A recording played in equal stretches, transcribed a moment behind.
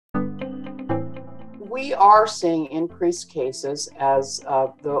We are seeing increased cases as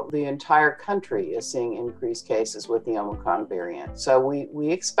the entire country is seeing increased cases with the Omicron variant. So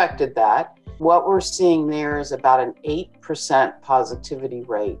we expected that. What we're seeing there is about an 8% positivity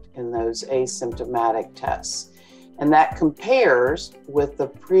rate in those asymptomatic tests. And that compares with the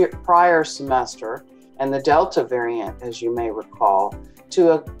prior semester and the Delta variant, as you may recall,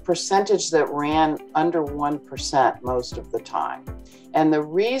 to a percentage that ran under 1% most of the time. And the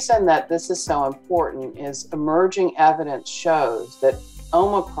reason that this is so important is emerging evidence shows that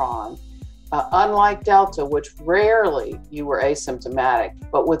Omicron, unlike Delta, which rarely you were asymptomatic,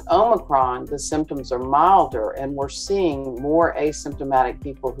 but with Omicron, the symptoms are milder and we're seeing more asymptomatic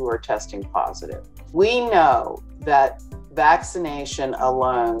people who are testing positive. We know that vaccination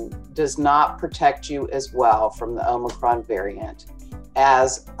alone does not protect you as well from the Omicron variant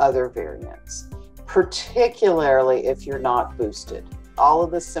as other variants, particularly if you're not boosted. All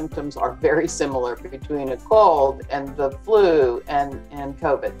of the symptoms are very similar between a cold and the flu and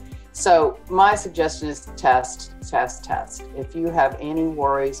COVID. So my suggestion is test. If you have any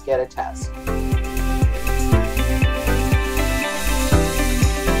worries, get a test.